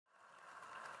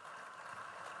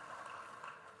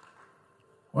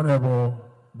Honorable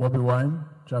Bobby Wine,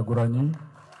 Chaguranyi,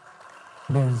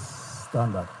 please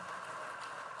stand up.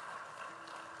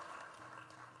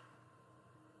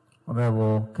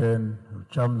 Honorable Ken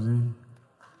Chamzi,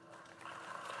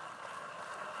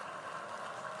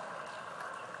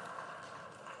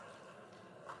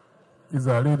 these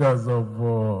are leaders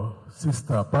of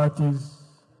sister parties.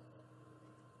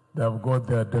 They have got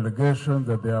their delegation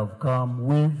that they have come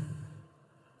with.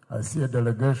 I see a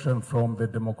delegation from the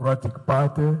Democratic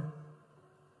Party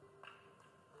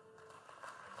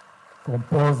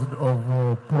composed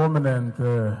of prominent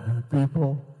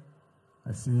people.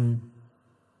 I see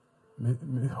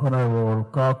Honorable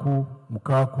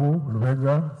Mukaku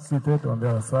Lubega seated on the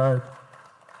other side.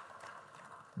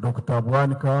 Dr.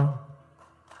 Bwanika,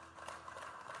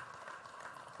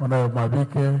 Honorable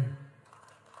Mabike.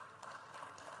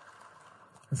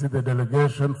 I see the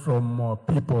delegation from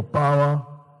People Power.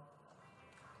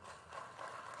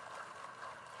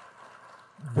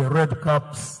 The red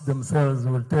caps themselves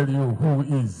will tell you who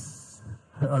is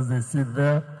as they sit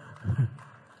there.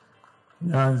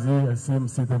 Nyanzi, I see him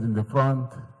seated in the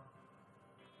front.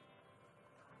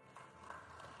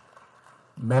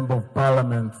 Member of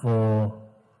Parliament for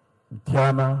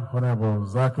Tiana, Honorable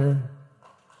Zake,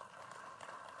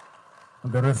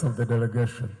 and the rest of the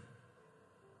delegation.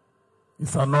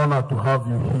 It's an honor to have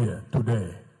you here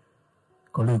today,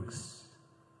 colleagues,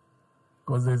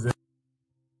 because there's a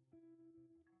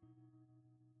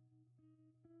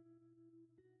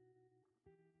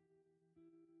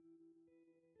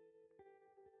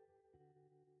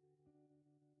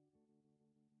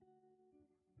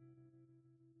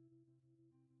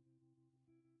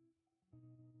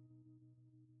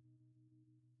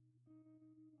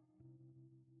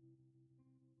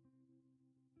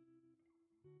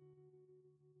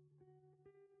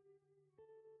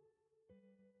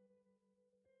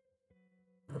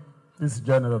this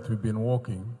journey that we've been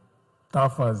walking,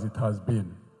 tough as it has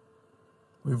been,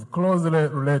 we've closely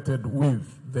related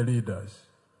with the leaders,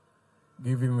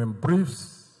 giving them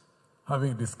briefs,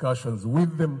 having discussions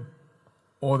with them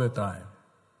all the time.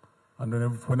 And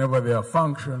whenever there are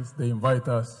functions, they invite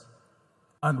us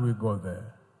and we go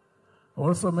there. I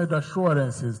also made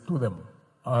assurances to them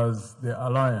as the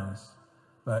alliance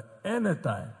that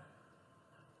anytime,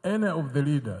 any of the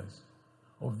leaders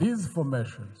of these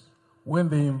formations, when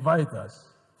they invite us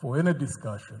for any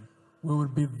discussion, we will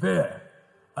be there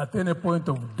at any point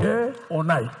of day or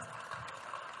night.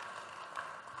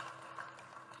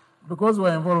 Because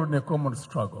we're involved in a common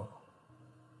struggle.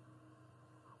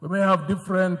 We may have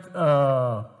different,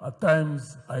 at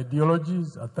times,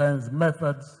 ideologies, at times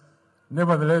methods.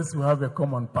 Nevertheless, we have a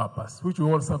common purpose, which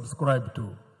we all subscribe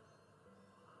to.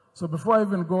 So before I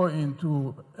even go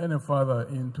into any further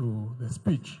into the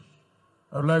speech,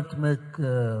 I would like to make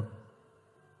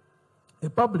a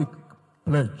public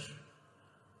pledge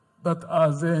that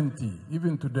as NT,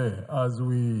 even today, as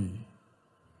we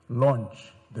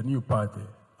launch the new party,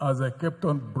 as I kept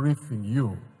on briefing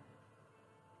you,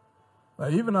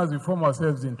 that even as we form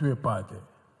ourselves into a party,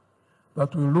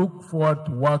 that we look forward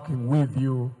to working with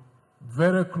you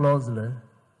very closely,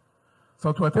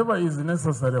 so that whatever is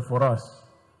necessary for us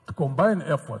to combine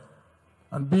effort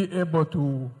and be able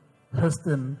to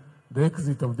hasten the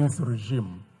exit of this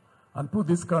regime and put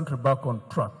this country back on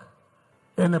track.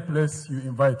 Any place you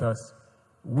invite us,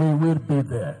 we will be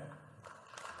there.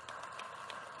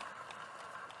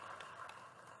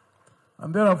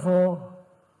 And therefore,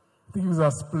 it gives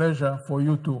us pleasure for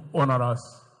you to honor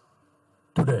us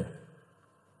today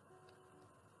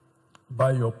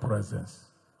by your presence.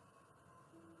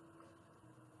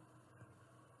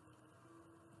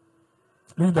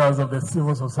 Leaders of the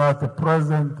civil society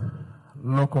present,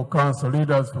 local council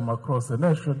leaders from across the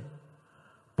nation,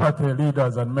 party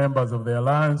leaders and members of the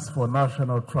Alliance for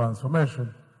National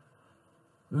Transformation,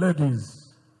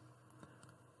 ladies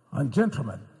and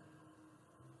gentlemen,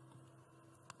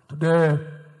 today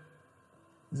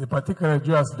is a particularly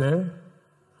joyous day,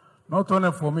 not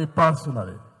only for me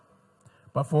personally,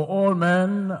 but for all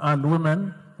men and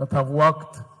women that have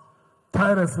worked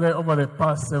tirelessly over the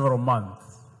past several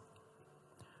months.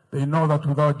 They know that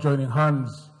without joining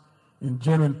hands in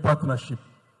genuine partnership,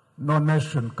 no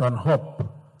nation can hope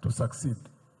to succeed.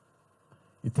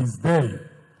 It is they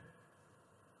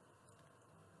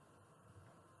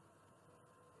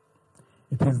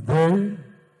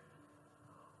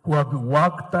who have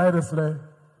worked tirelessly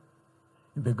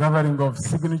in the gathering of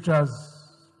signatures,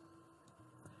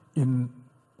 in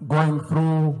going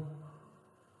through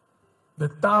the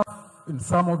tough in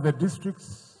some of the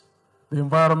districts, the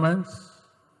environments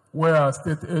where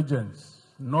state agents,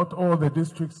 not all the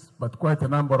districts, but quite a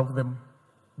number of them,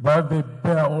 while they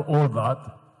bear all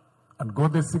that, and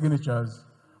got the signatures,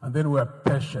 and then we were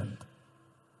patient.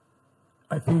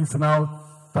 I think it's now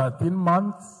 13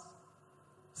 months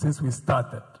since we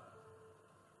started.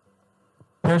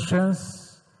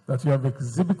 Patience that you have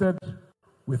exhibited,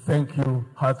 we thank you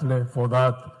heartily for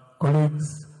that,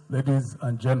 colleagues, ladies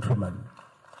and gentlemen.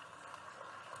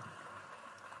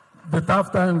 The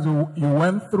tough times you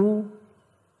went through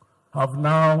have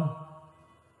now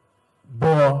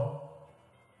bore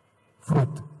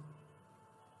fruit.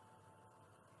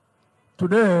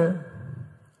 Today,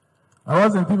 I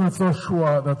wasn't even so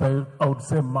sure that I would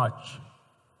say much.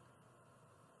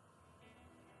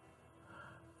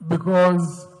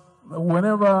 Because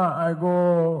whenever I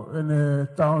go in a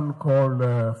town called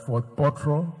Fort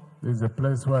Potro, there's a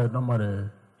place where I normally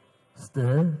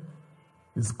stay.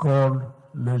 It's called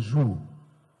Le Joux.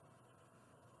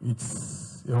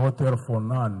 It's a hotel for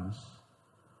nuns.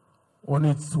 On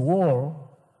its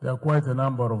wall, there are quite a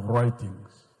number of writings.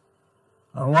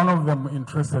 And one of them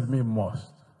interested me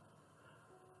most.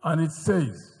 And it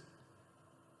says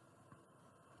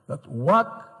that work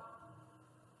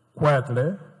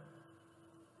quietly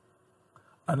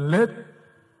and let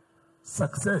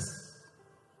success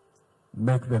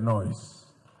make the noise.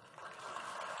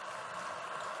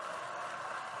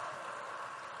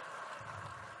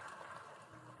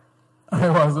 I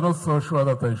was not so sure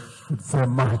that I should say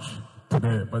much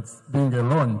today, but being a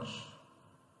launch,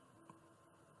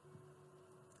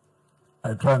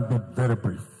 I try and be very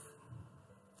brief.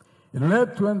 In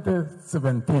late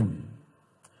 2017,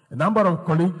 a number of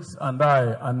colleagues and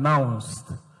I announced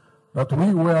that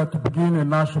we were to begin a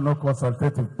national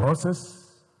consultative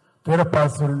process to help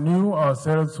us renew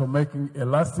ourselves for making a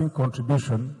lasting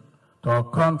contribution to our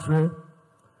country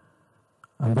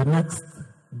and the next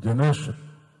generation.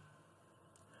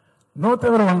 Not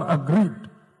everyone agreed.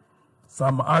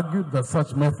 Some argued that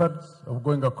such methods of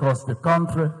going across the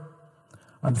country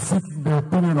and seeking the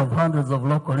opinion of hundreds of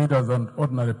local leaders and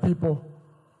ordinary people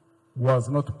was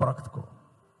not practical.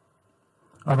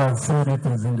 Others said it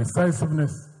is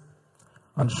indecisiveness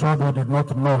and showed we did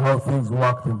not know how things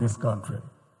worked in this country.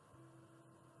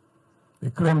 They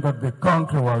claimed that the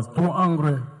country was too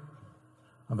angry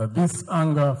and that this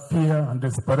anger, fear, and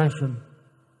desperation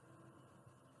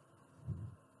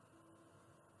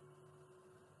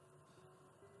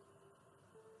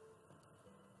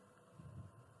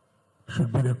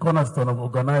should be the cornerstone of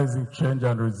organizing change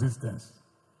and resistance.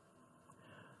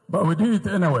 But we did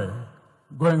it anyway,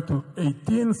 going to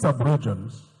 18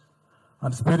 sub-regions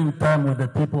and spending time with the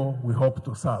people we hope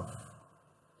to serve.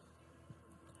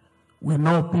 We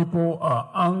know people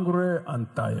are angry and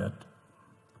tired,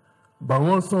 but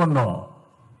we also know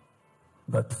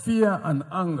that fear and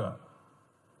anger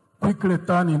quickly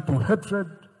turn into hatred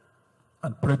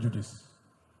and prejudice.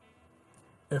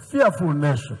 A fearful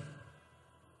nation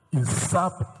is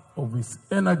sapped of its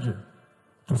energy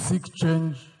to seek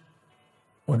change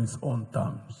on its own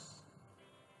terms.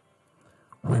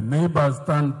 When neighbors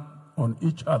turn on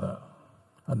each other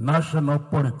and national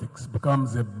politics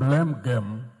becomes a blame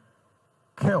game,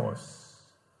 chaos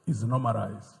is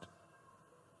normalized.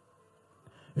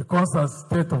 A constant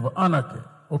state of anarchy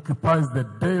occupies the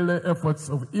daily efforts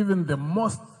of even the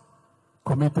most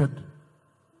committed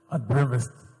and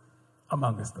bravest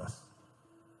amongst us.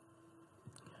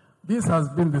 This has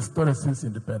been the story since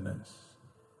independence.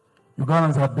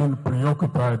 Ugandans have been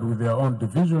preoccupied with their own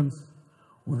divisions,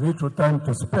 with little time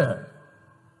to spare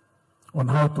on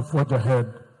how to forge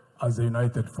ahead as a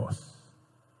united force.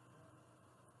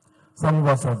 Some of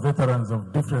us are veterans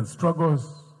of different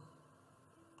struggles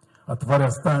at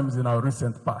various times in our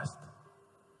recent past.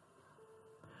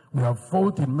 We have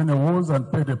fought in many wars and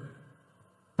paid a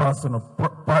personal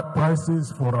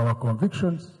prices for our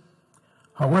convictions.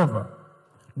 However,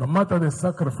 no matter the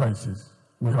sacrifices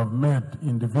we have made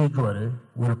individually,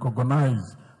 we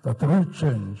recognize that real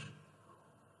change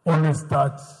only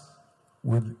starts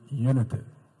with unity.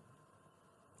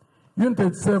 Unity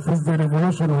itself is the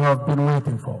revolution we have been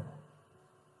waiting for.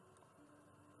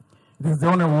 It is the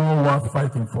only war worth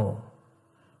fighting for.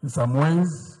 In some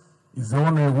ways, it's the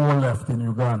only war left in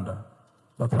Uganda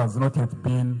that has not yet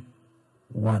been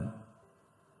won.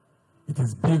 It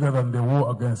is bigger than the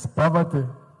war against poverty,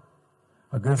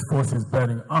 against forces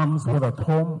bearing arms, whether at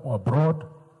home or abroad.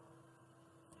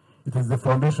 It is the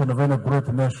foundation of any great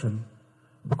nation,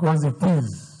 because it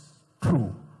is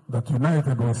true that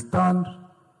united we stand,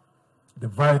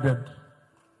 divided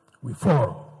we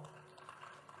fall.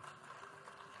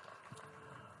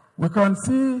 We can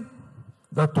see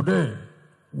that today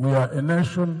we are a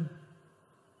nation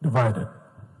divided.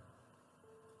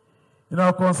 In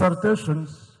our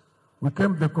consultations, we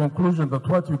came to the conclusion that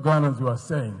what Ugandans were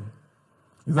saying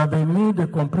is that they need a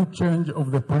complete change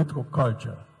of the political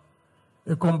culture,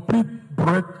 a complete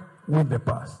break with the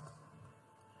past.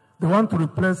 They want to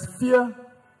replace fear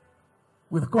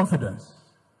with confidence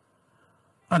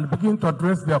and begin to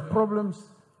address their problems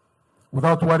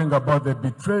without worrying about the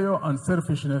betrayal and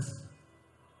selfishness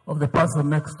of the person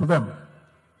next to them.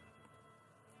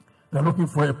 They're looking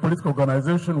for a political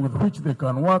organization with which they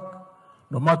can work,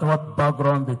 no matter what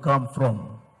background they come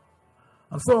from.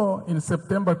 And so, in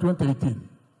September 2018,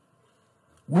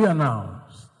 we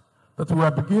announced that we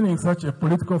are beginning such a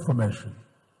political formation.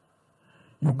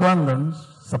 Ugandans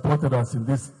supported us in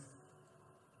this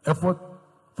effort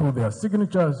through their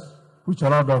signatures, which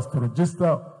allowed us to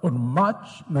register on March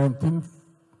 19th.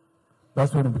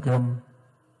 That's when it became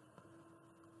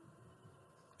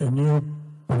a new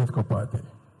political party.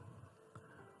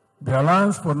 The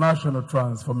Alliance for National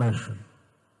Transformation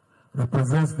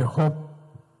represents the hope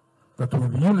that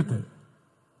with unity,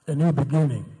 a new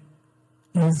beginning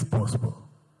is possible.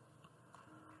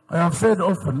 I have said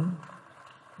often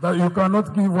that you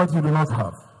cannot give what you do not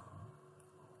have.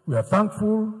 We are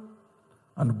thankful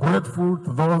and grateful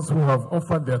to those who have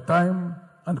offered their time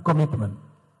and commitment.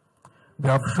 They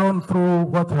have shown through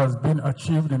what has been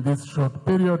achieved in this short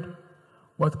period,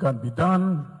 what can be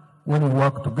done when we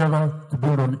work together to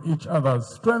build on each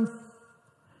other's strength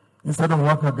instead of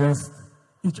work against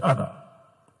each other.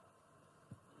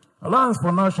 Alliance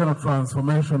for National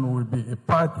Transformation will be a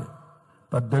party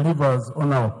that delivers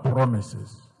on our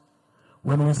promises.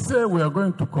 When we say we are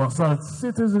going to consult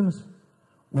citizens,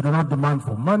 we do not demand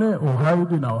for money or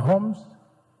hide in our homes.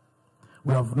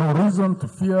 We have no reason to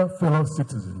fear fellow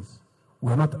citizens.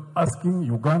 We are not asking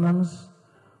Ugandans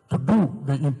to do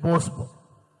the impossible.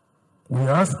 We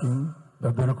are asking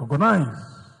that they recognize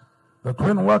that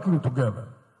when working together,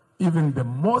 even the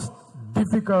most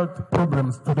difficult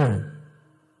problems today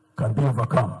can be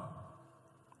overcome.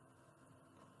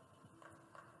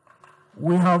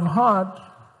 We have had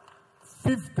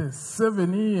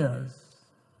 57 years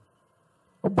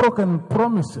of broken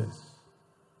promises,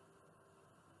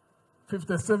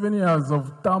 57 years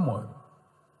of turmoil,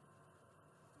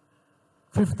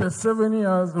 57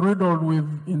 years riddled with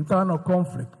internal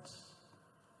conflicts.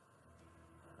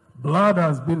 Blood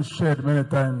has been shed many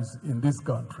times in this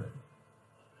country.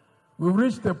 We've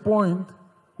reached a point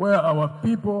where our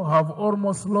people have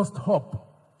almost lost hope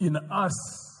in us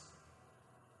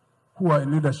who are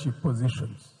in leadership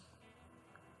positions.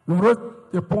 We've reached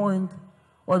a point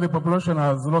where the population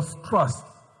has lost trust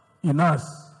in us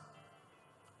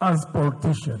as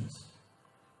politicians.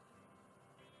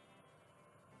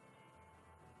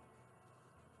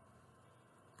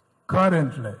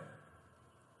 Currently,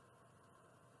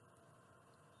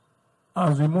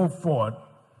 as we move forward,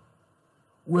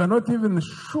 we are not even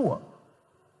sure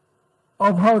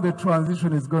of how the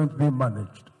transition is going to be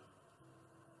managed.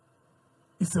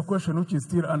 It's a question which is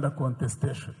still under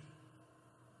contestation.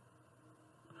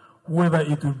 Whether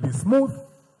it will be smooth,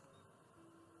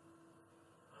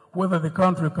 whether the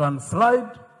country can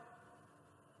slide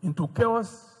into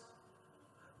chaos,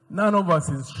 none of us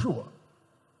is sure.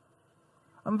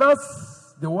 And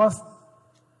that's the worst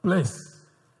place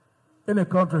any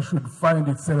country should find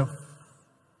itself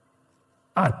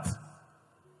at.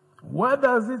 Where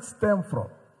does it stem from?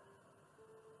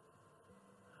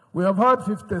 We have had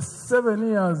 57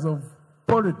 years of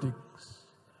politics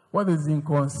where there is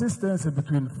inconsistency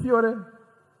between theory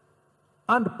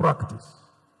and practice.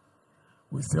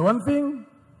 We say one thing,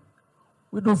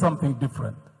 we do something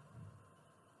different.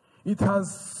 It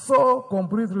has so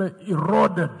completely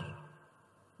eroded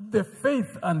the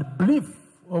faith and belief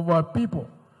of our people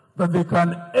that they can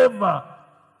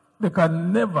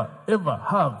never, ever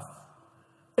have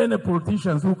any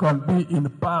politicians who can be in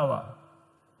power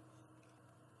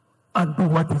and do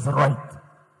what is right.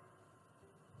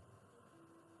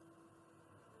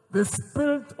 The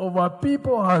spirit of our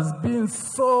people has been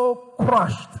so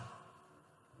crushed.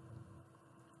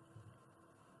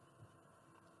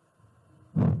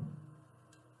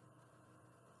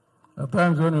 At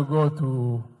times when you go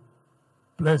to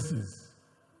places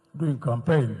doing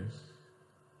campaigns,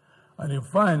 and you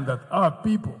find that our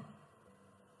people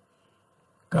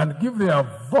can give their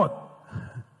vote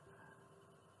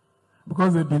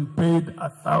because they've been paid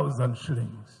 1,000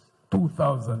 shillings,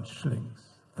 2,000 shillings,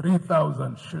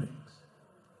 3,000 shillings.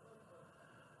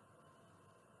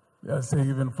 They are saying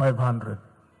even 500.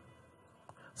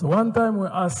 So one time we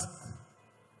asked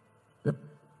the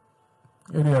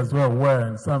areas where we were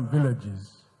in some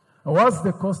villages, what's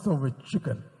the cost of a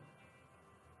chicken?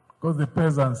 Because the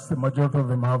peasants, the majority of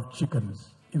them have chickens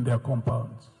in their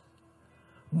compounds.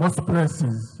 Most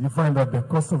places, you find that the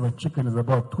cost of a chicken is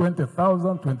about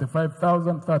 20,000,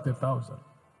 25,000, 30,000.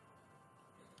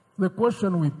 The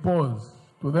question we pose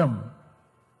to them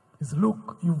is,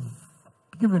 look, you've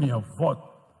given your vote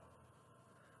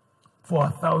for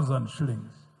 1,000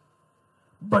 shillings,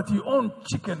 but you own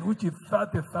chicken which is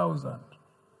 30,000.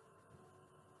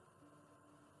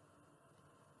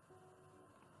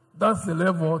 That's the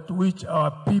level to which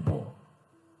our people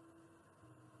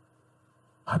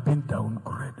have been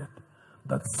downgraded.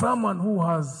 That someone who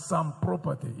has some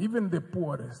property, even the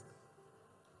poorest,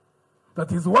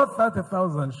 that is worth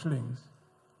 30,000 shillings,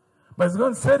 but is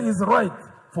going to sell his right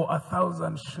for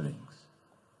 1,000 shillings.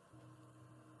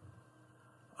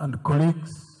 And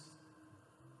colleagues,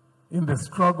 in the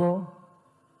struggle,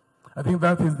 I think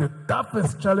that is the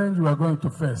toughest challenge we are going to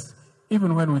face,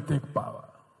 even when we take power.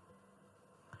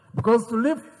 Because to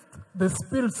lift the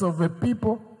spirits of the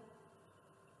people,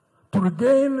 to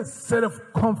regain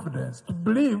self-confidence, to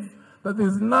believe that there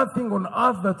is nothing on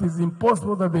earth that is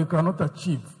impossible that they cannot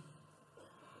achieve.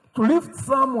 To lift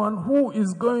someone who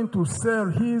is going to sell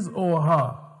his or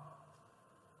her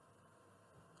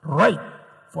right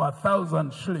for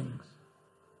 1,000 shillings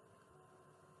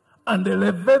and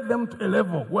elevate them to a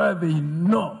level where they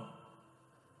know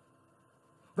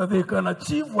that they can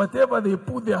achieve whatever they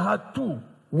put their heart to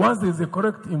once there is a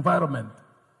correct environment.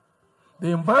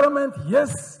 The environment,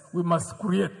 yes, we must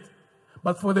create.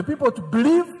 But for the people to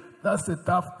believe, that's a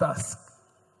tough task.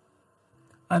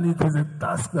 And it is a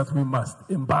task that we must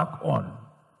embark on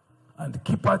and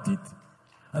keep at it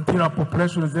until our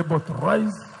population is able to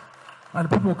rise and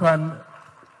people can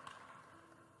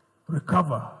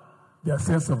recover their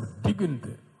sense of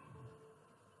dignity,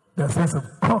 their sense of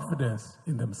confidence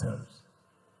in themselves.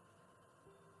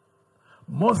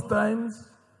 Most times,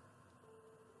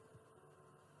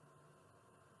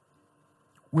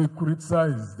 we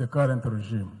criticize the current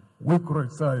regime. We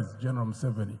criticize General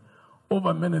Museveni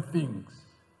over many things,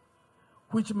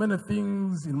 which many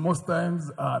things in most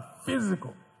times are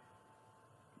physical.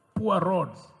 Poor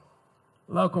roads,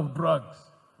 lack of drugs,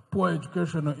 poor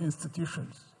educational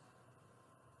institutions,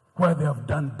 where they have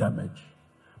done damage.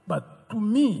 But to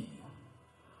me,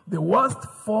 the worst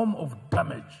form of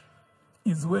damage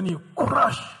is when you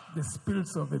crush the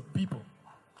spirits of the people.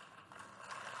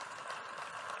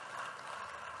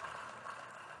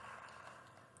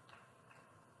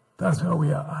 That's where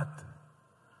we are at.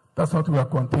 That's what we are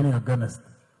continuing against.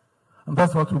 And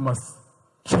that's what we must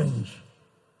change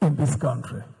in this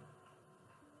country.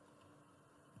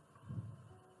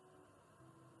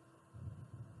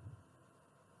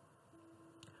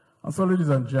 And so, ladies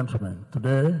and gentlemen,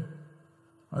 today,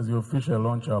 as we officially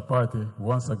launch our party,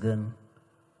 once again,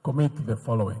 commit to the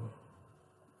following.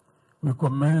 We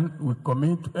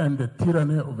commit to end the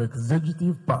tyranny of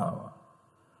executive power.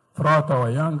 Throughout our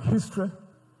young history,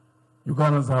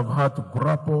 Ugandans have had to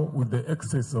grapple with the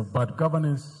excess of bad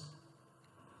governance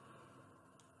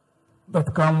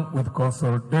that come with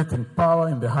consolidating power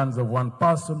in the hands of one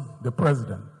person, the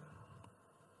president.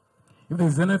 If there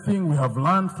is anything we have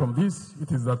learned from this,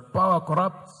 it is that power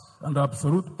corrupts and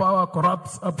absolute power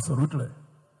corrupts absolutely.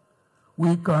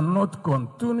 We cannot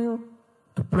continue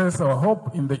to place our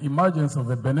hope in the emergence of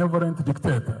a benevolent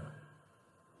dictator.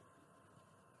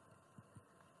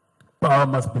 Power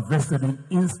must be vested in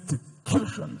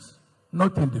institutions,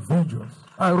 not individuals.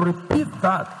 I repeat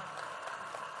that.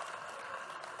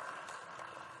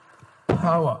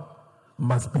 Power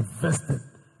must be vested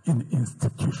in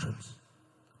institutions,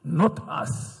 not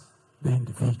us, the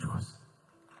individuals.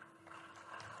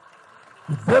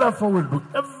 We therefore will do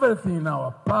everything in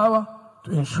our power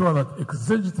to ensure that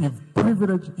executive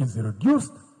privilege is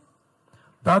reduced,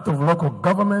 that of local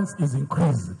governments is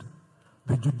increased,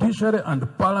 the judiciary and the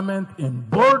parliament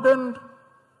emboldened,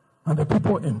 and the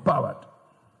people empowered.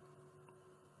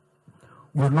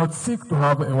 We will not seek to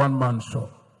have a one-man show.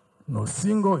 No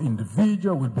single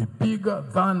individual will be bigger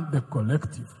than the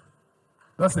collective.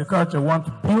 That's the culture we want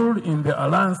to build in the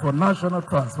Alliance for National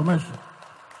Transformation.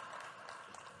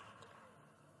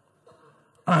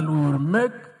 And we will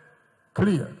make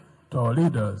clear to our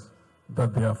leaders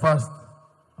that they are first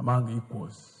among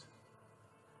equals.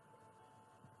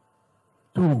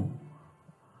 2,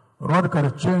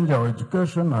 radically change our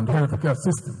education and healthcare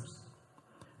systems.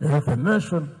 A healthy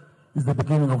nation is the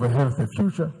beginning of a healthy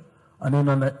future, and in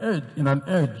an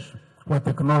age where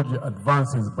technology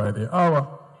advances by the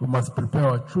hour, we must prepare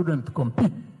our children to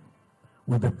compete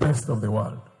with the best of the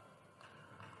world.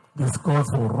 This calls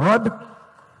for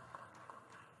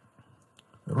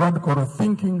radical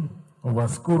thinking of our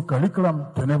school curriculum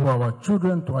to enable our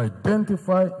children to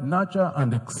identify, nurture,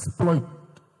 and exploit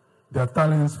their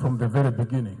talents from the very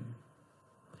beginning.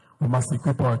 We must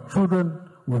equip our children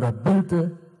with the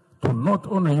ability to not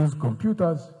only use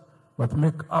computers, but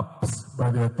make apps by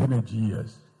their teenage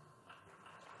years.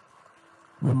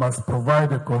 We must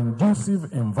provide a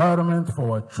conducive environment for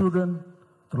our children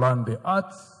to learn the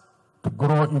arts, to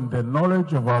grow in the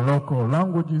knowledge of our local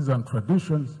languages and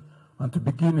traditions, and to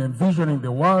begin envisioning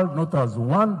the world not as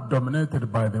one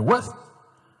dominated by the West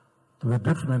to the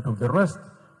detriment of the rest,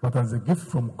 but as a gift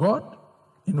from God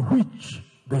in which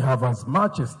they have as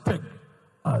much a stake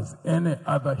as any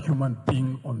other human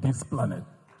being on this planet.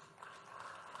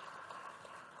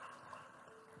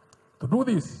 To do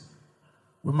this,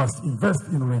 we must invest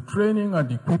in retraining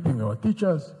and equipping our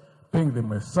teachers, paying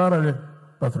them a salary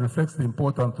that reflects the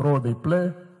important role they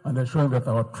play, and ensuring that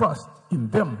our trust in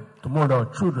them to mold our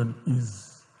children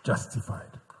is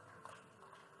justified.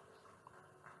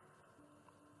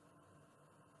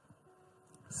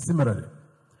 Similarly,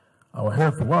 our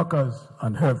health workers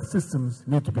and health systems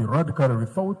need to be radically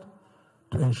rethought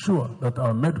to ensure that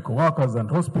our medical workers and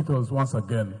hospitals once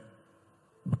again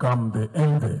become the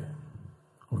envy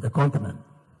of the continent.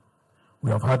 We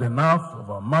have had enough of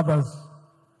our mothers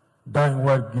dying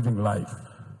while giving life,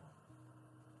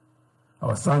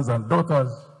 our sons and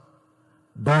daughters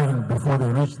dying before they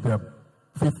reach their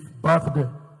 5th birthday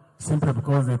simply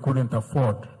because they couldn't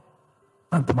afford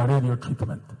anti-malarial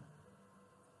treatment.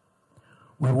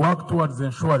 We work towards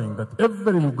ensuring that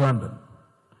every Ugandan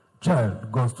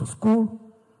child goes to school,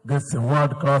 gets a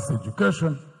world-class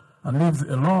education, and lives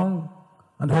a long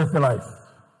and healthy life.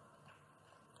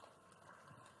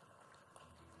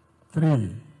 3,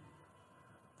 to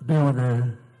deal with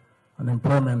the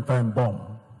unemployment time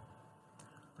bomb.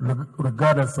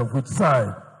 Regardless of which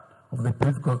side of the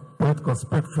political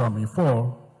spectrum you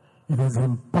fall, it is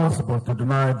impossible to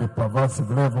deny the pervasive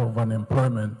level of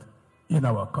unemployment in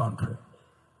our country.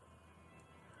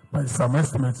 By some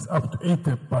estimates, up to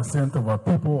 80% of our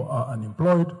people are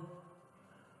unemployed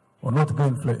or not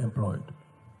gainfully employed.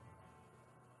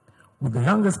 With the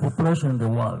youngest population in the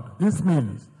world, this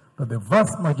means that the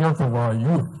vast majority of our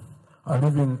youth are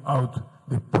living out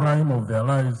the prime of their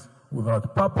lives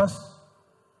without purpose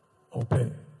or pay.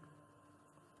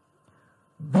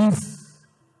 This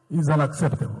is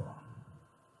unacceptable.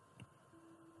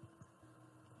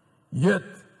 Yet,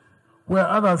 where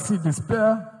others see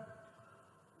despair,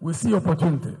 we see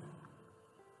opportunity.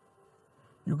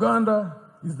 Uganda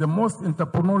is the most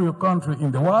entrepreneurial country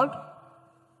in the world,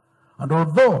 and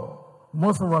although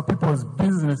most of our people's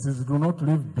businesses do not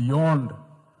live beyond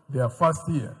their first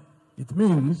year, it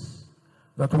means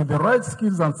that with the right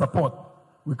skills and support,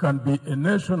 we can be a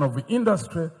nation of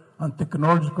industry and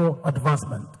technological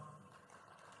advancement.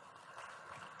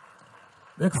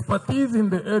 The expertise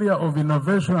in the area of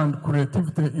innovation and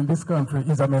creativity in this country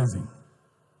is amazing.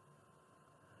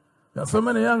 There are so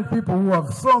many young people who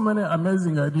have so many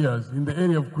amazing ideas in the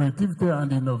area of creativity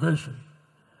and innovation,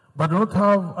 but do not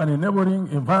have an enabling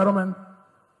environment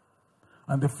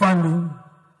and the funding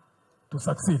to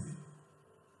succeed.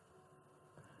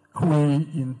 We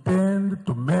intend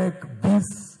to make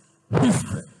this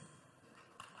history.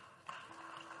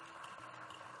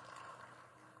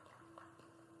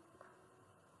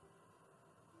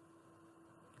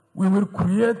 We will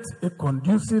create a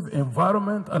conducive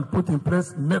environment and put in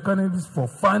place mechanisms for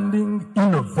funding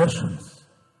innovations.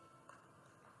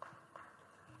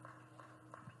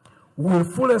 We will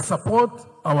fully support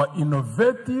our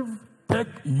innovative tech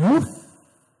youth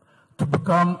to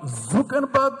become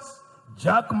Zuckerbergs,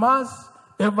 Jack Ma's,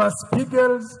 Eva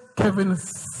Spiegel's, Kevin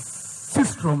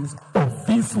Systrom's of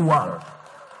this world.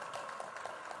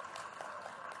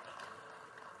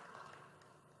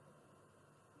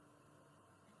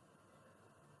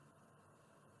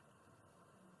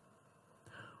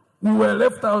 We were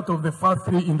left out of the first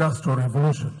 3 industrial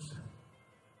revolutions.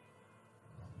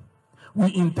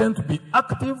 We intend to be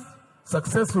active,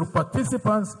 successful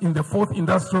participants in the 4th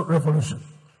industrial revolution.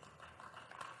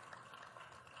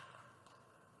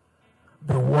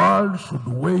 The world should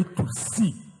wait to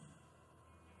see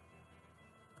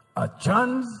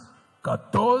Achans,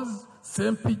 Katos,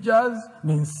 Sempijas,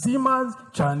 Ninsimas,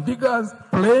 Chandigas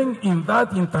playing in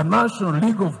that international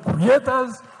league of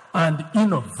creators and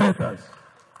innovators.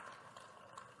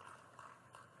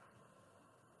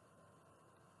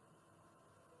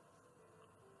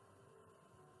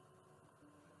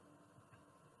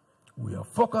 We are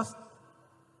focused,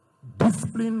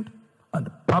 disciplined, and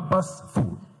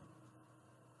purposeful.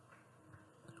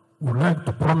 We would like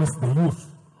to promise the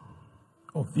youth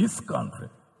of this country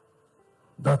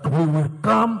that we will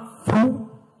come through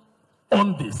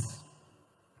on this.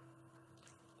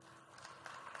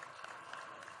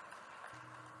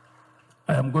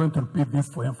 I am going to repeat this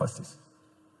for emphasis.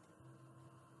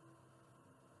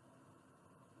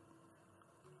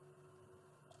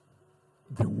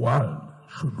 The world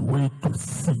should wait to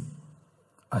see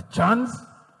Achans,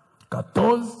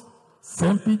 Katos,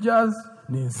 Sempijas,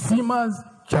 Ninsimas,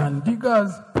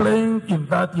 Chandigas playing in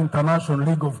that international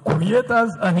league of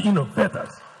creators and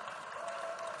innovators.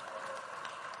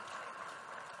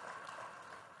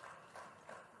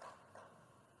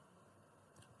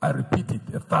 I repeat it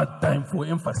a third time for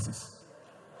emphasis.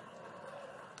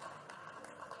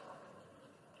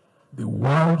 The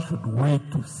world should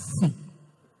wait to see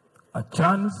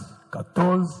Achans,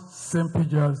 Katos,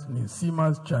 Sempijas,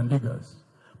 Ninsimas, Chandigas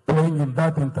playing in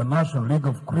that international league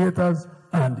of creators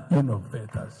and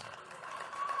innovators.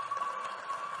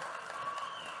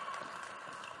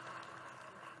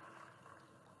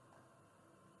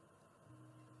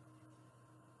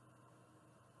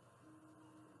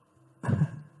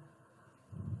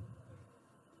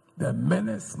 There are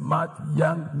many smart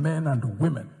young men and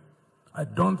women. I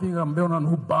don't think I'm the one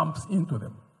who bumps into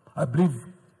them. I believe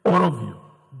all of you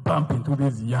bump into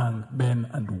these young men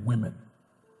and women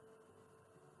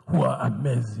who are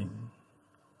amazing.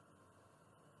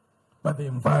 But the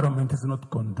environment is not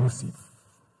conducive.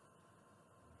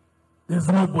 There's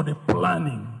nobody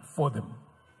planning for them.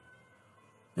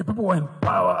 The people who are in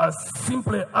power are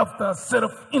simply after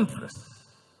self-interest.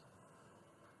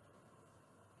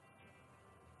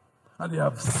 And they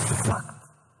have sucked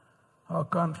our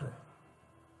country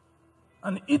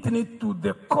and eaten it to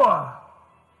the core.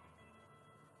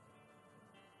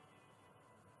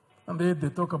 And they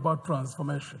talk about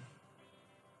transformation.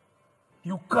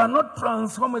 You cannot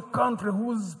transform a country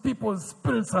whose people's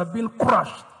spirits have been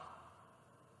crushed.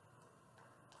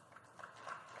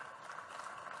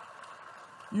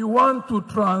 You want to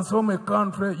transform a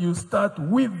country, you start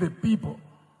with the people.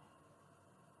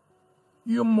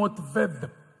 You motivate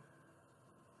them.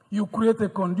 You create a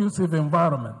conducive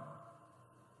environment.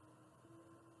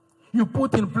 You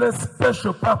put in place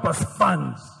special purpose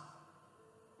funds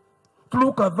to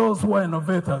look at those who are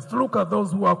innovators, to look at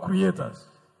those who are creators,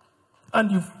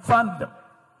 and you fund them.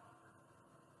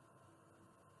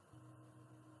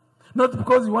 Not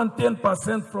because you want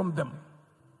 10% from them,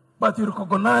 but you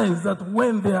recognize that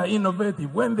when they are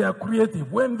innovative, when they are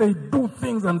creative, when they do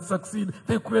things and succeed,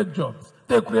 they create jobs,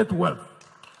 they create wealth.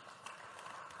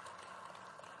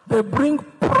 They bring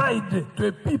pride to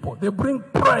a people. They bring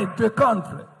pride to a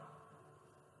country.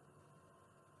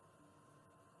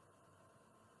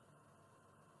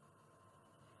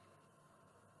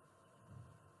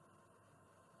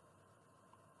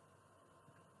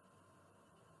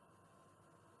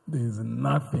 There is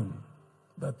nothing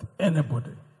that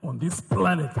anybody on this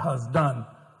planet has done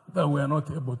that we are not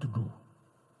able to do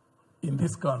in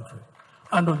this country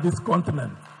and on this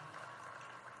continent.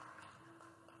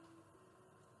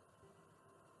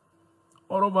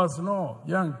 All of us know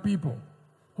young people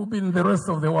who've been in the rest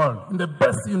of the world, in the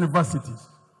best universities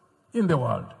in the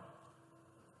world.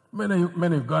 Many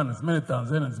Ugandans, many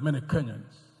Tanzanians, many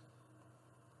Kenyans.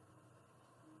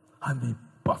 And they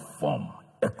perform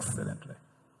excellently.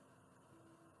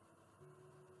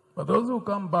 But those who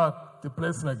come back to a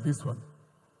place like this one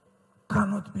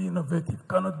cannot be innovative,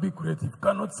 cannot be creative,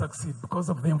 cannot succeed because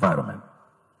of the environment.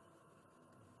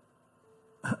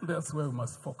 That's where we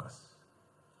must focus.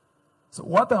 So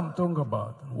what I'm talking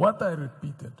about, what I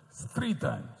repeated 3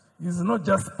 times, is not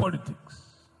just politics.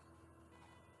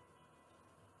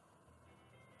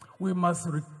 We must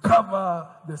recover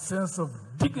the sense of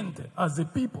dignity as a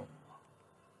people.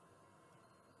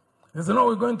 There's no way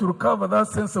we're going to recover that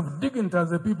sense of dignity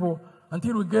as a people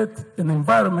until we get an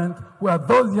environment where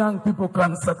those young people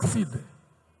can succeed.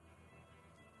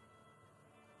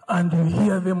 And you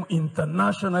hear them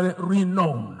internationally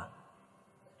renowned.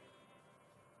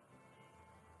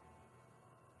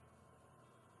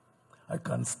 I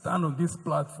can stand on this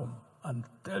platform and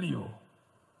tell you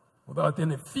without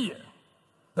any fear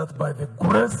that by the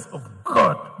grace of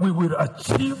God, we will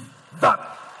achieve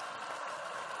that.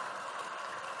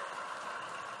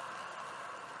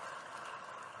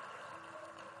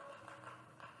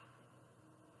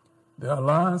 The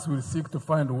Alliance will seek to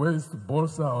find ways to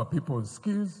bolster our people's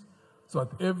skills so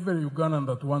that every Ugandan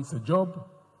that wants a job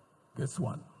gets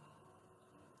one.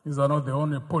 These are not the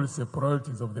only policy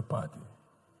priorities of the party.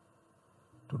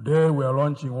 Today we are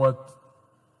launching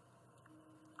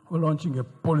a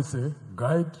policy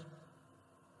guide.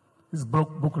 This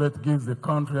booklet gives the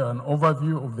country an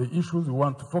overview of the issues we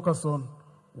want to focus on,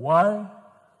 why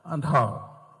and how.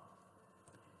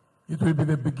 It will be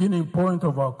the beginning point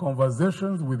of our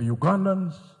conversations with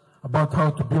Ugandans about how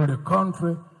to build a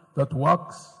country that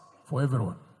works for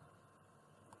everyone.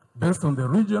 Based on the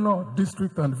regional,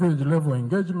 district, and village level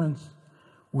engagements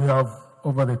we have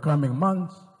over the coming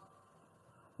months,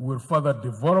 we will further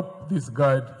develop this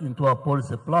guide into a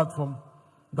policy platform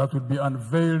that will be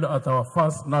unveiled at our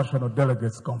first National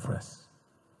Delegates Conference.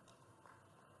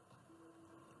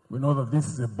 We know that this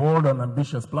is a bold and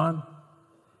ambitious plan.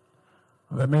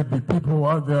 There may be people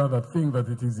out there that think that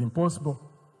it is impossible,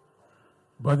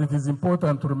 but it is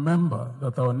important to remember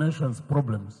that our nation's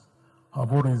problems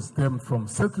have always stemmed from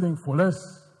settling for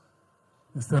less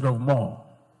instead of more.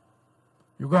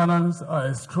 Ugandans are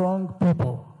a strong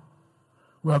people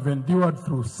who have endured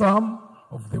through some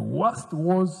of the worst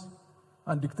wars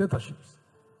and dictatorships.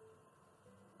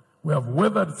 We have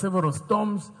weathered several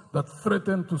storms that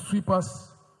threaten to sweep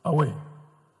us away.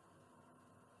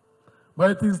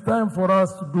 But it is time for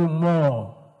us to do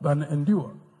more than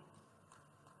endure.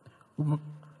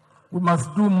 We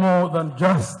must do more than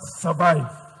just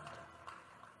survive.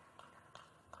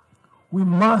 We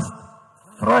must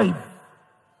thrive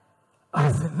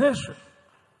as a nation.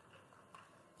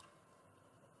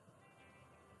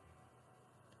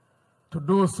 To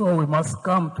do so, we must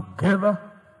come together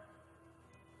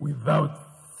without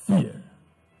fear.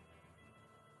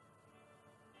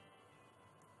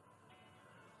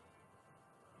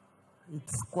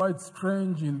 It's quite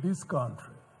strange in this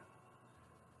country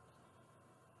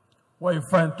where you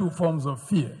find two forms of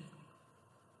fear.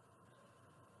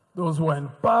 Those who are in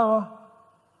power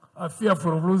are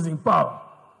fearful of losing power.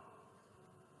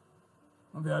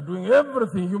 And they are doing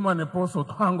everything humanly possible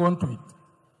to hang on to it.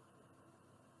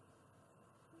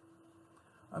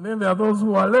 And then there are those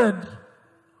who are led,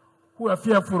 who are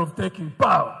fearful of taking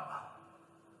power.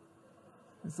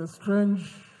 It's a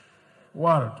strange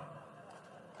world.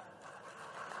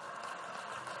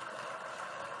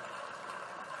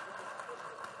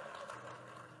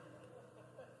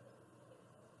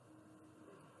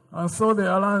 And so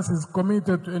the Alliance is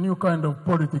committed to a new kind of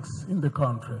politics in the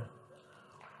country.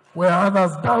 Where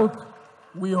others doubt,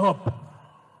 we hope.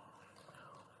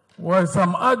 While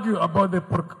some argue about the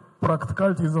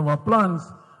practicalities of our plans,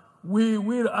 we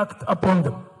will act upon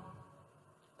them.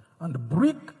 And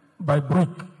brick by brick,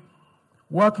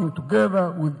 working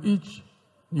together with each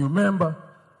new member,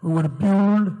 we will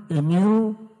build a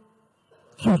new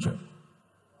future.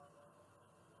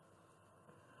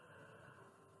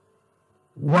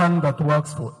 One that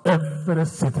works for every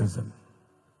citizen,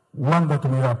 one that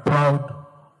we are proud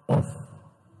of.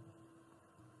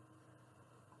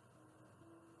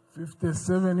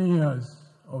 57 years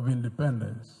of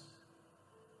independence.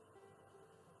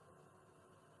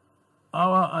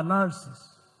 Our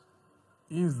analysis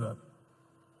is that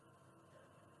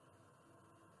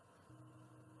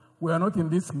we are not in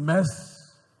this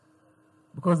mess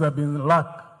because there have been lack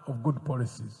of good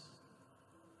policies.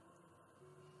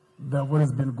 There have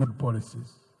always been good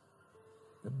policies.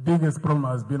 The biggest problem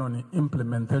has been on the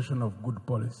implementation of good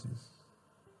policies.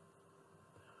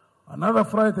 Another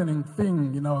frightening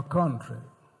thing in our country,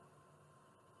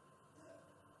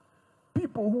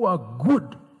 people who are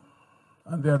good,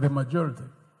 and they are the majority.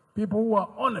 People who are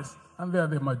honest, and they are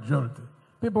the majority.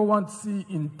 People want to see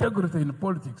integrity in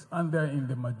politics, and they are in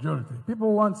the majority.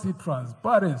 People want to see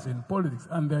transparency in politics,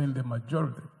 and they are in the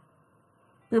majority.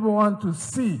 People want to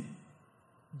see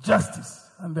justice,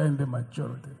 and they're in the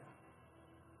majority.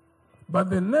 But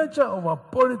the nature of our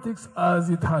politics as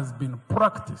it has been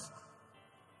practiced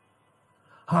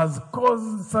has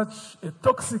caused such a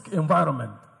toxic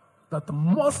environment that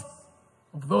most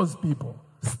of those people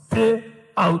stay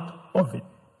out of it.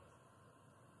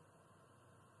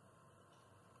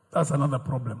 That's another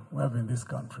problem we have in this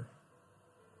country.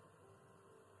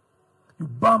 You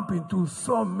bump into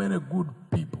so many good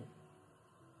people.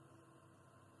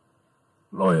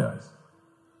 Lawyers,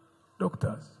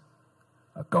 doctors,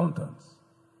 accountants,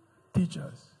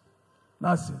 teachers,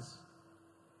 nurses,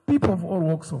 people of all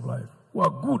walks of life who are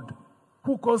good,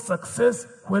 who cause success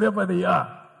wherever they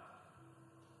are.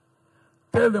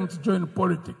 Tell them to join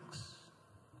politics.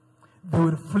 They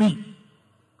will flee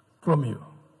from you.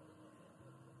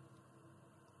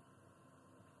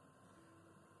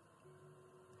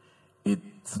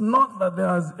 It's not that there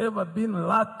has ever been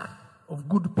lack of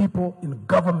good people in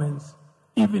governments,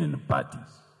 even in parties.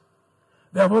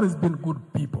 There have always been good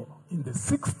people in the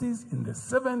 60s, in the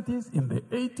 70s, in the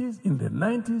 80s, in the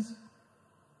 90s,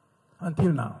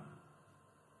 until now.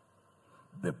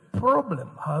 The problem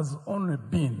has only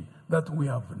been that we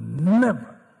have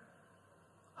never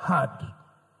had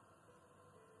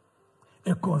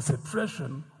a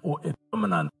concentration or a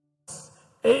dominant force,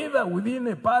 either within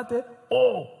a party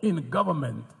or in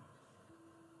government,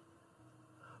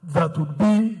 that would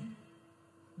be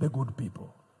the good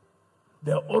people.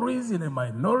 They're always in a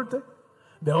minority,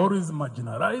 they're always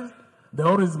marginalized, they're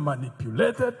always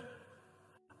manipulated,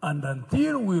 And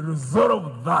until we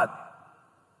resolve that,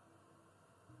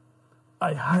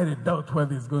 I highly doubt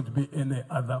whether there's going to be any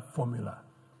other formula.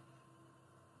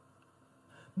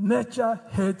 Nature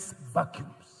hates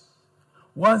vacuums.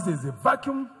 Once there's a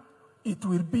vacuum, it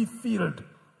will be filled.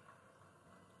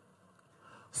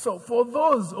 So for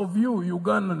those of you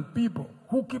Ugandan people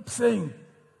who keep saying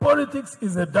politics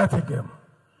is a dirty game,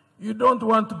 you don't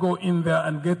want to go in there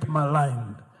and get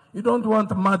maligned. You don't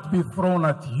want mud to be thrown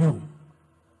at you.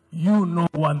 You know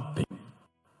one thing.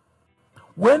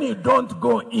 When you don't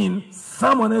go in,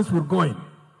 someone else will go in.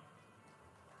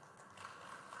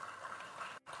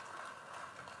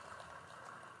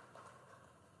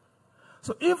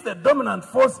 So if the dominant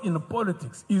force in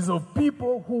politics is of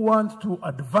people who want to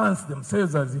advance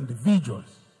themselves as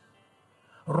individuals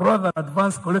rather than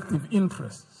advance collective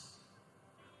interests,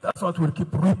 that's what we'll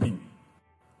keep reaping.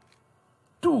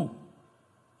 2,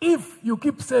 if you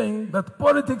keep saying that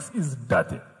politics is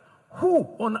dirty, who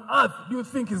on earth do you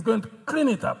think is going to clean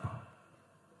it up?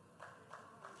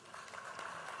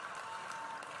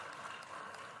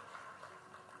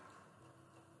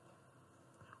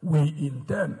 We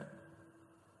intend,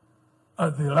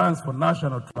 as the Alliance for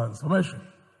National Transformation,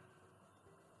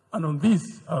 and on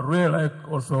this, I really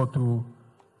like also to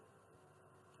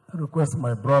request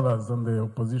my brothers on the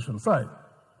opposition side,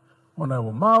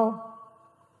 Honorable Mao,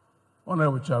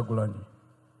 Honorable Kyagulanyi,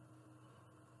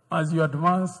 as you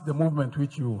advance the movement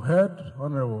which you heard,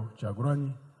 Honorable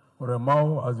Kyagulanyi, Honorable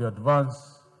Mao, as you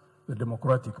advance the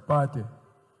Democratic Party,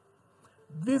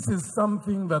 this is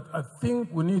something that I think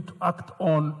we need to act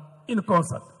on in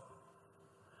concert.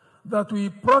 That we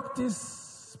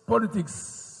practice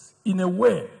politics in a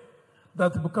way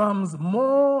that becomes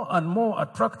more and more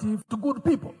attractive to good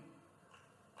people.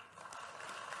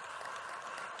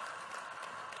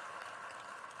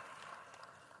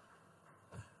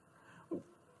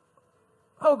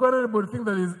 How can anybody think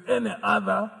there is any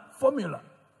other formula?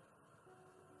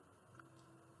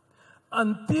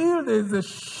 Until there is a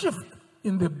shift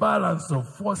in the balance of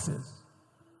forces,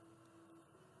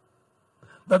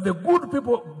 that the good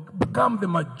people become the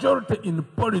majority in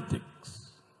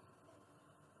politics,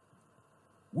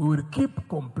 we will keep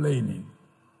complaining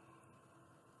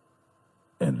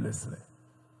endlessly.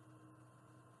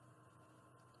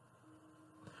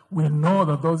 We know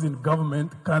that those in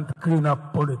government can't clean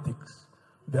up politics.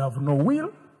 They have no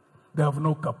will, they have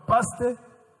no capacity,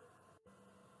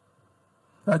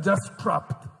 they're just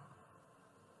trapped.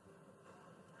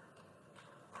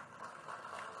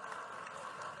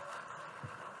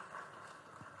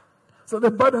 So the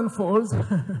burden falls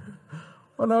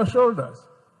on our shoulders.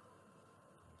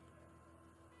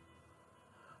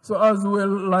 So as we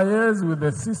liaise with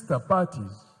the sister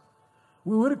parties,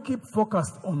 we will keep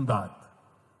focused on that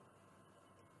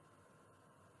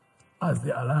as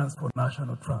the Alliance for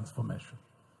National Transformation.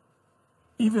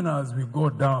 Even as we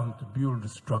go down to build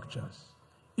structures,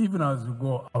 even as we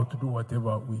go out to do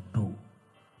whatever we do,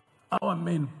 our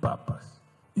main purpose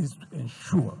is to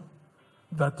ensure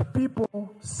that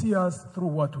people see us through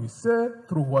what we say,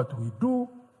 through what we do,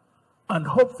 and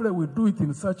hopefully we do it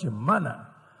in such a manner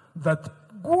that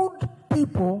good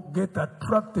people get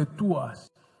attracted to us.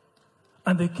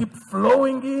 And they keep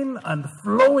flowing in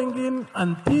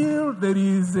until there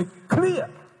is a clear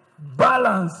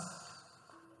balance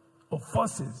of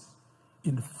forces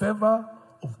in favor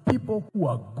of people who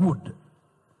are good,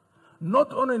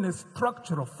 not only in a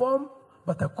structural form,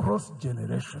 but across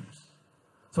generations.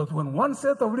 So that when one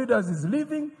set of leaders is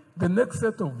leaving, the next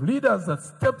set of leaders that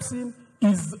steps in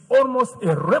is almost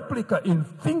a replica in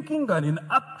thinking and in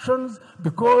actions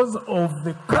because of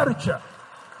the culture,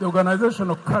 the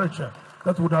organizational culture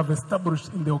that would have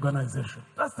established in the organization.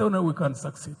 That's the only way we can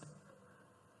succeed.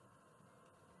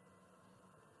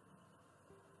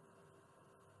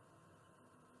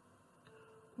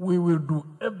 We will do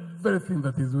everything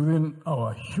that is within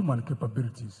our human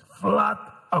capabilities, flat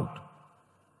out.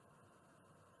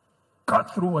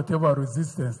 Cut through whatever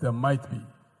resistance there might be.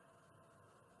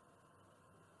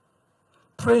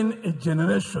 Train a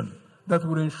generation that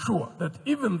will ensure that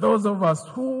even those of us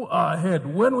who are ahead,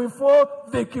 when we fall,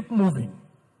 they keep moving.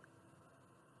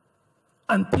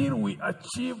 Until we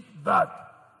achieve that.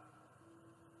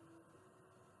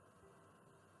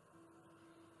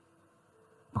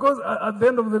 Because at the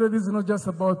end of the day, this is not just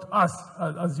about us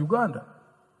as Uganda.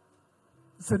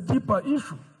 It's a deeper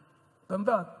issue than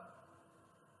that.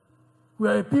 We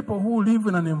are a people who live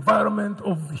in an environment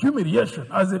of humiliation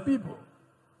as a people.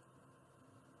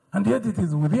 And yet it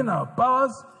is within our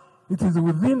powers, it is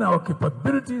within our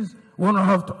capabilities. We don't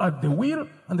have to add the will,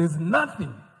 and there's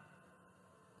nothing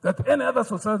that any other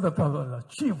society that has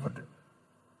achieved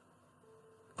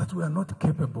that that we are not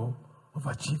capable of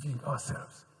achieving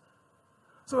ourselves.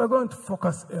 So we're going to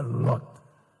focus a lot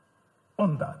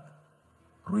on that.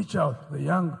 Reach out to the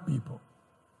young people.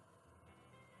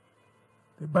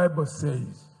 The Bible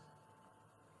says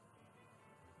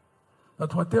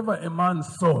that whatever a man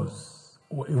sows,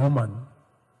 or a woman,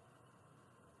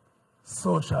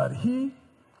 so shall he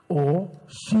or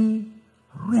she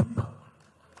reap.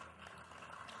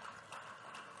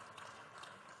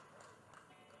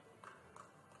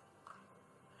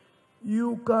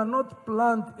 You cannot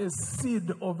plant a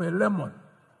seed of a lemon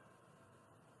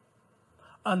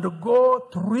and go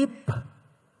to reap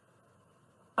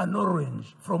an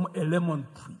orange from a lemon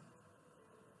tree.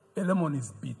 A lemon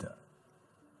is bitter.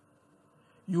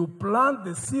 You plant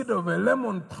the seed of a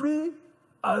lemon tree,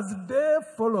 as day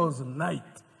follows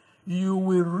night, you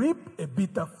will reap a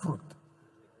bitter fruit.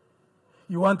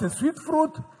 You want a sweet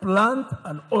fruit? Plant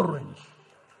an orange.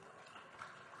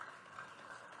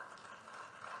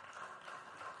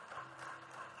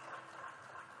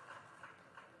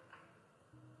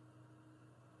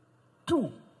 Two,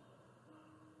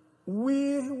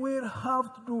 we will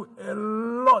have to do a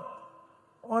lot.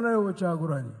 Honorable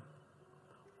Chagurani,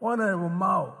 Honorable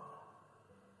Mao,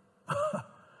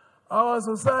 our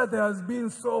society has been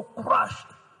so crushed,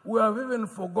 we have even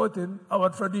forgotten our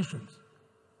traditions.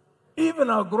 Even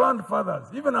our grandfathers,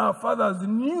 even our fathers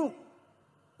knew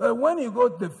that when you go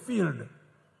to the field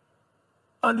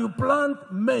and you plant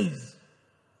maize,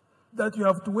 that you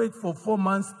have to wait for 4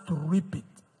 months to reap it.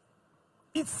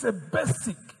 It's a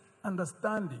basic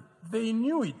understanding. They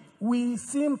knew it. We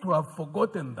seem to have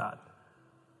forgotten that.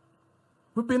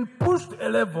 We've been pushed a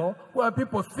level where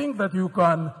people think that you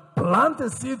can plant a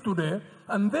seed today,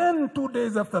 and then 2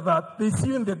 days after that, they see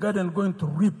you in the garden going to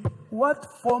reap. What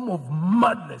form of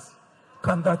madness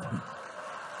can that be?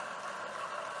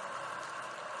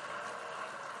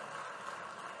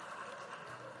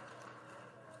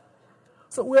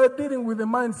 So we are dealing with a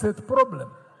mindset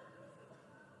problem.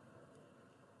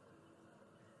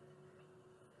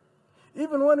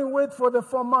 Even when you wait for the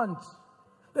 4 months,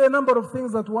 there are a number of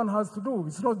things that one has to do.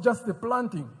 It's not just the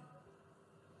planting.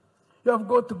 You have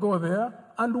got to go there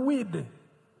and weed.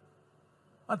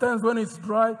 At times when it's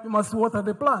dry, you must water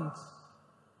the plants.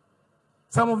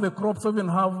 Some of the crops even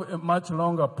have a much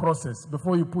longer process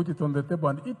before you put it on the table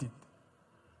and eat it.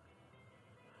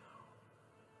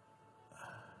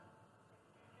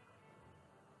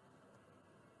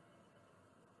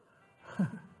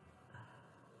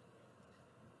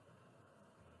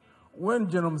 When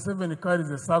General Museveni carries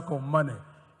a sack of money,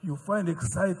 you find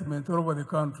excitement all over the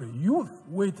country. Youth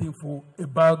waiting for a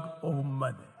bag of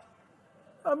money.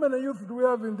 How many youth do we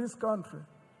have in this country?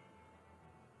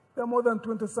 There are more than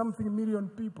 20-something million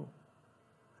people.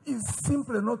 It's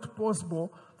simply not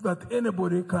possible that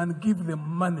anybody can give them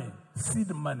money, seed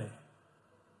money.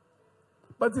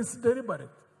 But it's deliberate.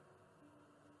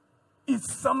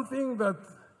 It's something that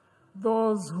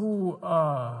those who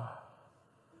are...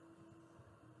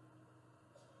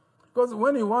 Because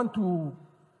when you want to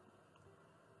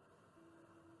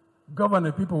govern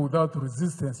a people without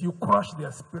resistance, you crush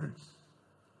their spirits.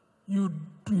 You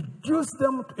reduce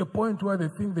them to a point where they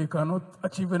think they cannot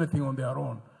achieve anything on their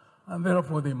own, and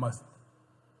therefore they must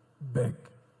beg.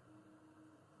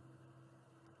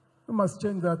 We must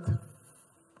change that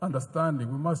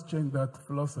understanding. We must change that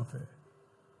philosophy.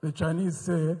 The Chinese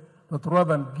say that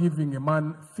rather than giving a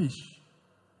man fish,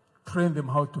 train them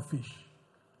how to fish.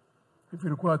 If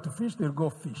you're required to fish, they'll go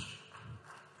fish.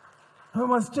 We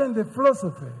must change the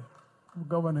philosophy of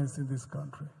governance in this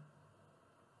country.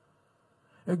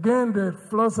 Again, the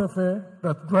philosophy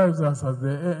that drives us as the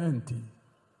ANT,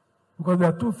 because there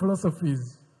are two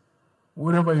philosophies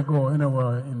wherever you go,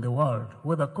 anywhere in the world.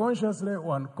 Whether consciously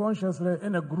or unconsciously,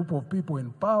 any group of people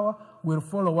in power will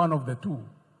follow one of the two.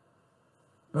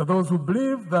 There are those who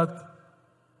believe that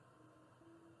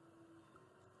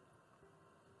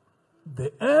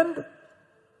the end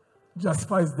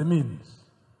justifies the means,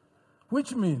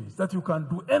 which means that you can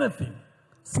do anything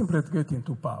simply to get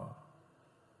into power.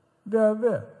 They are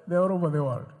there. They are all over the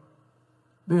world.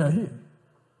 They are here.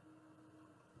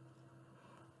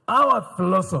 Our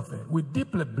philosophy, we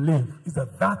deeply believe, is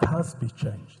that that has to be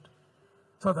changed.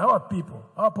 So that our people,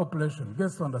 our population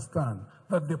gets to understand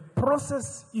that the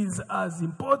process is as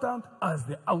important as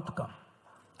the outcome.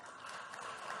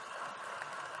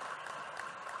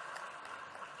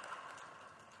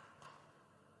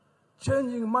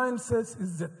 Changing mindsets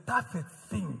is the toughest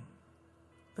thing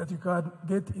that you can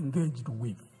get engaged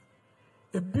with.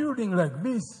 A building like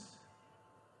this,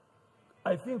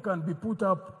 I think, can be put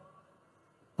up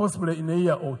possibly in a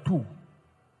year or two,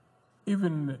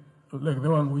 even like the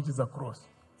one which is across.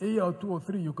 a year or 2 or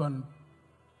 3, you can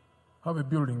have a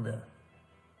building there,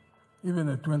 even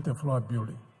a 20-floor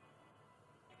building.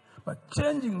 But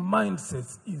changing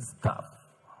mindsets is tough.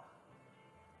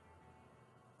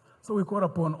 So we call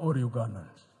upon all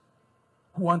Ugandans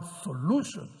who want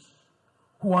solutions,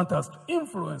 who want us to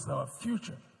influence our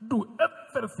future, do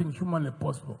everything humanly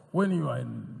possible. When you are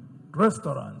in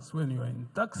restaurants, when you are in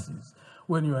taxis,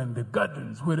 when you are in the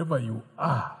gardens, wherever you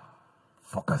are,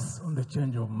 focus on the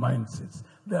change of mindsets.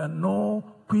 There are no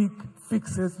quick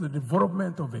fixes to the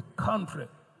development of a country.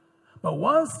 But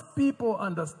once people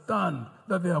understand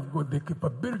that they have got the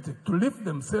capability to lift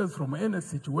themselves from any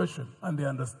situation, and they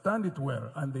understand it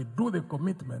well, and they do the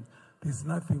commitment, there's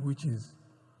nothing which is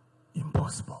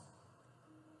impossible.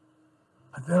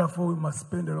 And therefore, we must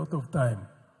spend a lot of time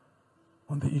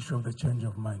on the issue of the change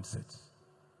of mindsets.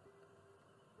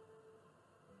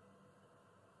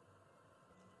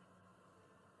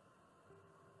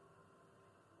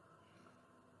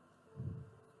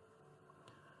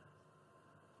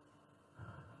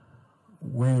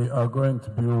 We are going to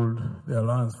build the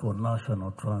Alliance for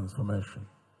National Transformation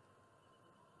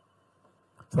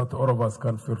so that all of us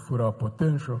can fulfill our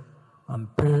potential and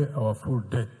pay our full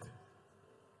debt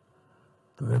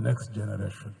to the next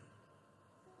generation.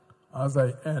 As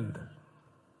I end,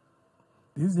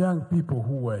 these young people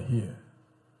who were here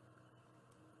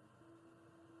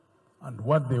and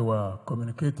what they were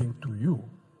communicating to you,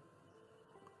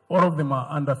 all of them are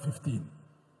under 15.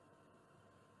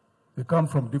 They come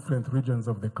from different regions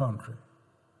of the country.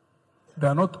 They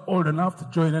are not old enough to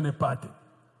join any party.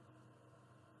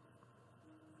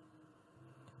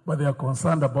 But they are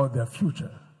concerned about their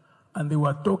future. And they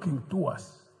were talking to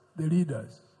us, the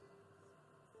leaders,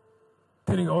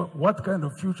 telling us what kind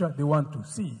of future they want to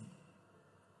see.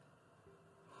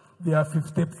 They are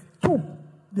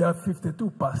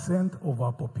 52% of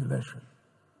our population.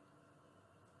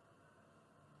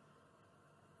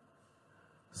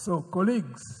 So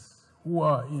colleagues who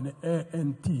are in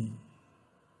ANT,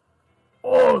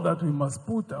 all that we must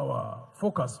put our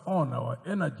focus on, our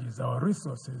energies, our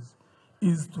resources,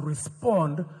 is to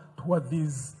respond to what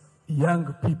these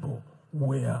young people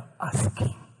were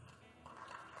asking.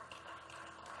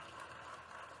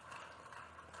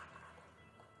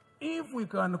 If we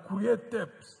can create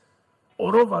tapes,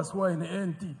 all of us who are in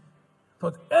ANT, so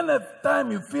that any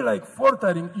time you feel like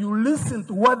faltering, you listen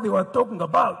to what they were talking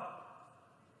about.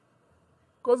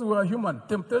 Because we are human,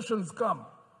 temptations come.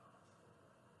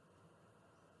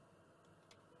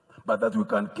 But that we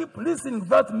can keep listening to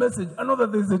that message, I know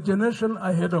that there is a generation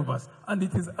ahead of us, and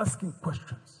it is asking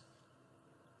questions.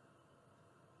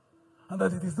 And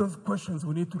that it is those questions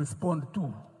we need to respond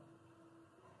to.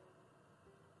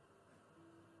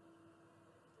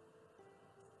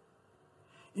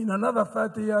 In another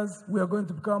 30 years, we are going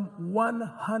to become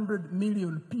 100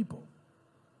 million people.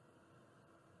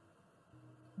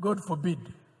 God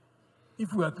forbid,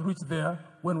 if we are to reach there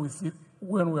when we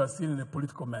are still in a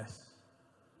political mess.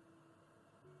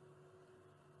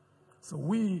 So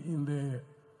we in the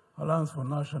Alliance for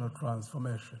National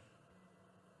Transformation,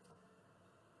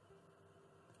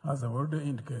 as I've already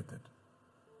indicated,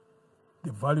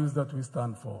 the values that we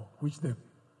stand for, which the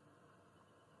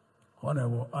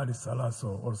Honorable Ali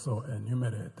Salaso also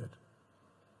enumerated.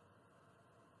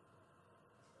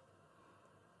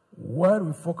 While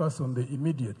we focus on the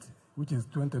immediate, which is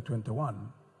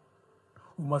 2021,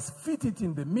 we must fit it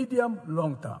in the medium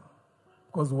long term,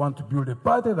 because we want to build a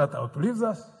party that outlives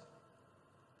us.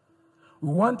 We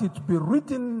want it to be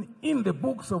written in the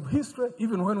books of history,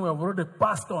 even when we have already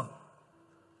passed on.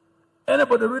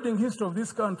 Anybody reading history of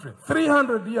this country,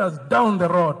 300 years down the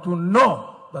road, to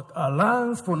know that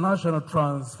Alliance for National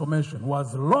Transformation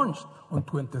was launched on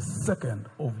 22nd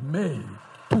of May,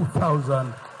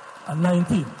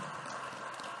 2019.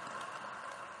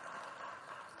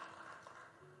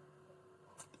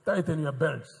 Tighten your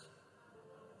belts.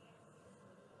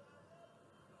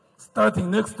 Starting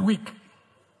next week,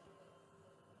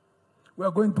 we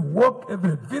are going to walk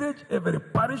every village, every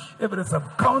parish, every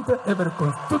sub-county, every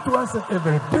constituency,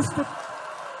 every district.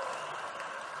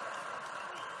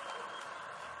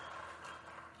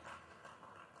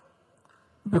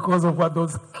 Because of what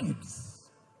those kids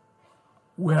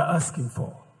were asking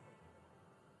for.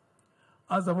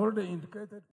 As I've already indicated,